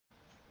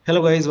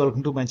Hello guys,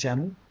 welcome to my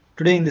channel.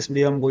 Today in this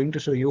video I'm going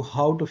to show you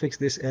how to fix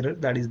this error,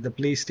 that is the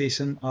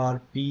PlayStation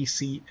or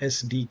PC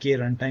SDK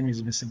runtime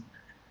is missing.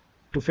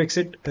 To fix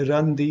it,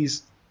 run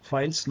these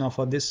files. Now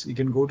for this you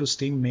can go to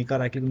Steam, make a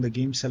right click on the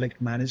game, select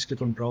manage,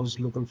 click on browse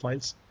local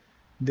files.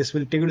 This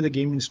will take you to the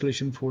game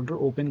installation folder.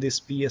 Open this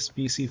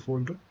PSPC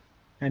folder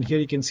and here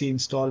you can see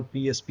install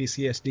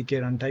PSPC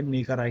SDK runtime.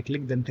 Make a right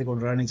click, then click on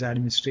run as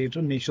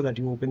administrator. Make sure that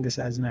you open this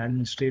as an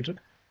administrator.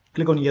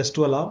 Click on yes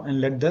to allow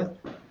and let the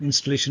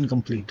installation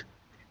complete.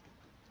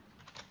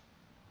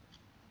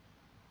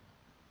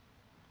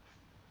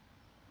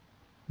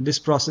 This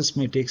process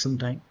may take some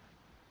time.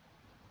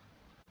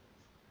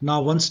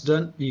 Now once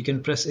done, you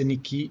can press any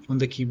key on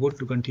the keyboard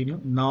to continue.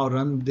 Now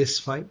run this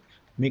file,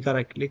 make a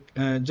right click,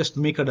 just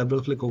make a double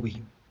click over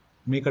here.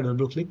 Make a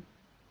double click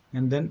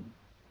and then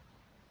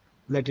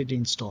let it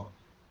install.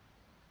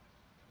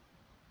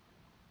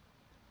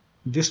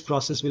 This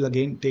process will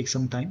again take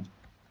some time.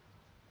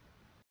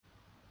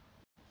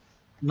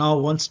 Now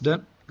once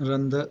done,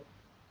 run the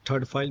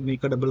third file,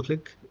 make a double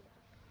click,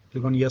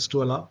 click on yes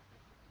to allow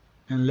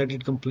and let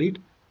it complete.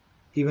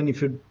 Even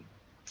if you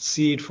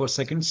see it for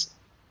seconds,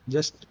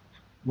 just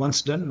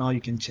once done, now you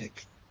can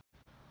check.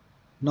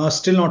 Now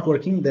still not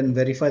working, then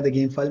verify the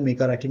game file, make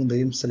a right click on the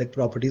game, select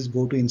properties,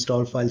 go to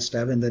install files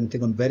tab and then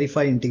click on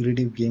verify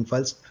integrity of game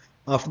files.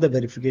 After the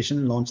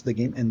verification, launch the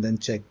game and then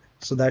check.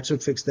 So that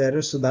should fix the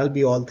error. So that'll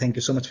be all. Thank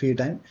you so much for your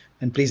time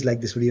and please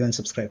like this video and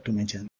subscribe to my channel.